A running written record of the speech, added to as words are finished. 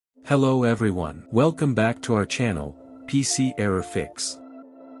Hello everyone. Welcome back to our channel, PC Error Fix.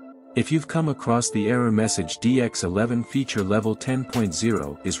 If you've come across the error message DX11 feature level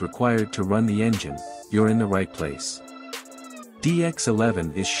 10.0 is required to run the engine, you're in the right place.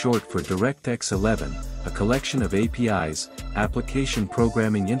 DX11 is short for DirectX 11, a collection of APIs, application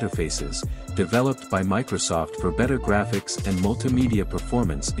programming interfaces, developed by Microsoft for better graphics and multimedia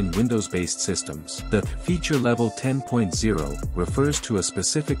performance in Windows-based systems. The feature level 10.0 refers to a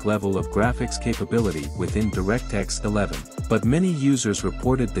specific level of graphics capability within DirectX 11, but many users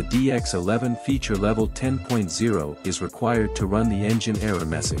reported the DX11 feature level 10.0 is required to run the engine error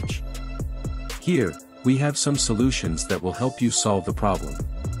message. Here, we have some solutions that will help you solve the problem.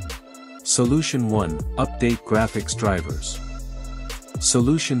 Solution 1, update graphics drivers.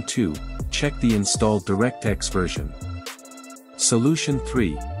 Solution 2, check the installed DirectX version. Solution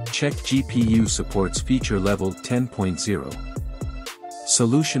 3, check GPU supports feature level 10.0.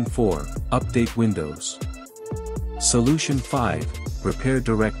 Solution 4, update Windows. Solution 5, repair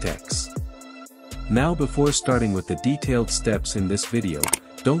DirectX. Now before starting with the detailed steps in this video,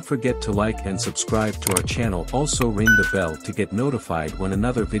 don't forget to like and subscribe to our channel, also ring the bell to get notified when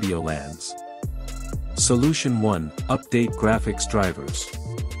another video lands. Solution 1, update graphics drivers.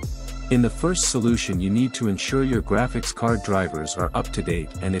 In the first solution you need to ensure your graphics card drivers are up to date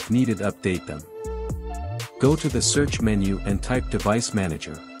and if needed update them. Go to the search menu and type Device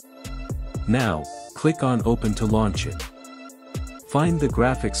Manager. Now, click on Open to launch it. Find the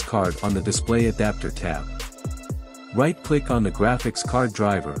graphics card on the Display Adapter tab. Right-click on the graphics card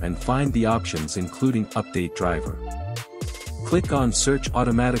driver and find the options including Update Driver. Click on Search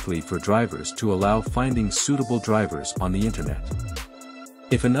automatically for drivers to allow finding suitable drivers on the internet.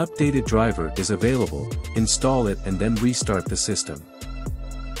 If an updated driver is available, install it and then restart the system.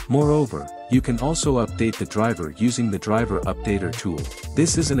 Moreover, you can also update the driver using the Driver Updater tool.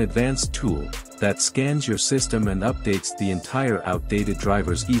 This is an advanced tool that scans your system and updates the entire outdated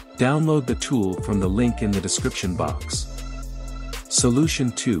drivers. Download the tool from the link in the description box.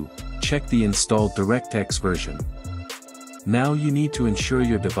 Solution 2, check the installed DirectX version. Now you need to ensure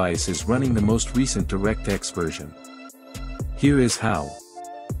your device is running the most recent DirectX version. Here is how.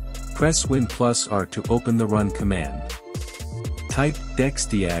 Press Win+R to open the run command. Type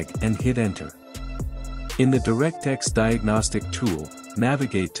DXDiag and hit enter. In the DirectX diagnostic tool,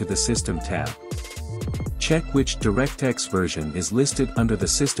 navigate to the System tab. Check which DirectX version is listed under the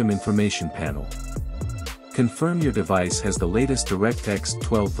System Information panel. Confirm your device has the latest DirectX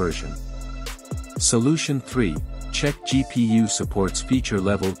 12 version. Solution 3, check GPU supports feature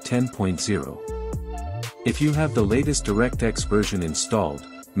level 10.0. If you have the latest DirectX version installed,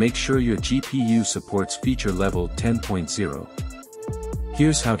 make sure your GPU supports feature level 10.0.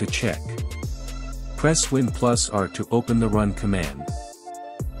 Here's how to check. Press Win+R to open the run command.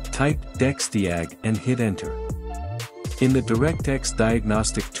 Type DXDiag and hit enter. In the DirectX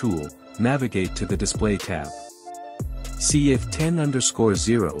diagnostic tool, navigate to the Display tab. See if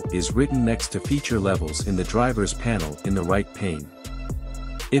 10_0 is written next to feature levels in the drivers panel in the right pane.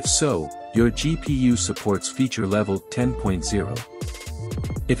 If so, your GPU supports feature level 10.0.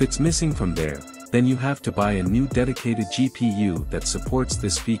 If it's missing from there, then you have to buy a new dedicated GPU that supports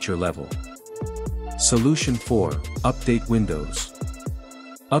this feature level. Solution 4, update Windows.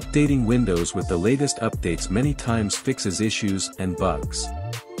 Updating Windows with the latest updates many times fixes issues and bugs.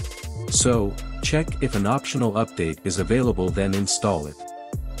 So, check if an optional update is available, then install it.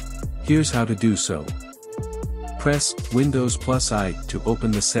 Here's how to do so. Press Windows+I to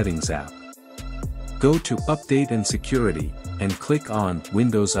open the Settings app. Go to Update and Security, and click on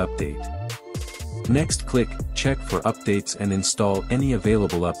Windows Update. Next click Check for updates and install any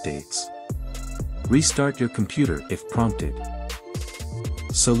available updates. Restart your computer if prompted.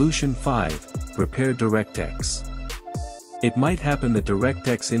 Solution 5, repair DirectX. It might happen the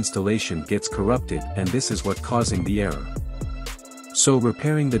DirectX installation gets corrupted and this is what causing the error. So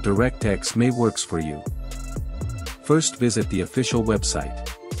repairing the DirectX may works for you. First visit the official website.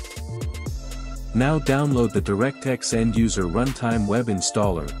 Now download the DirectX End-User Runtime Web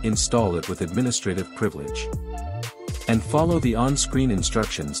Installer, install it with administrative privilege. And follow the on-screen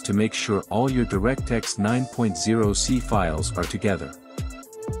instructions to make sure all your DirectX 9.0c files are together.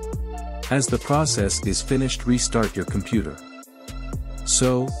 As the process is finished, restart your computer.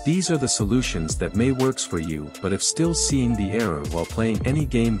 So, these are the solutions that may works for you, but if still seeing the error while playing any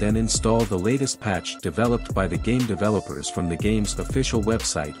game, then install the latest patch developed by the game developers from the game's official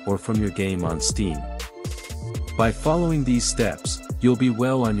website or from your game on Steam. By following these steps, you'll be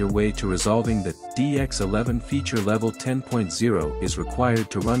well on your way to resolving the DX11 feature level 10.0 is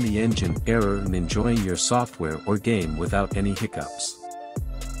required to run the engine error and enjoying your software or game without any hiccups.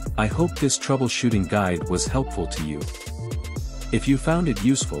 I hope this troubleshooting guide was helpful to you. If you found it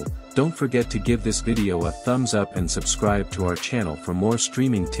useful, don't forget to give this video a thumbs up and subscribe to our channel for more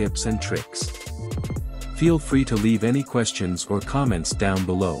streaming tips and tricks. Feel free to leave any questions or comments down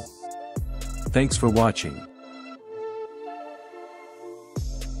below. Thanks for watching.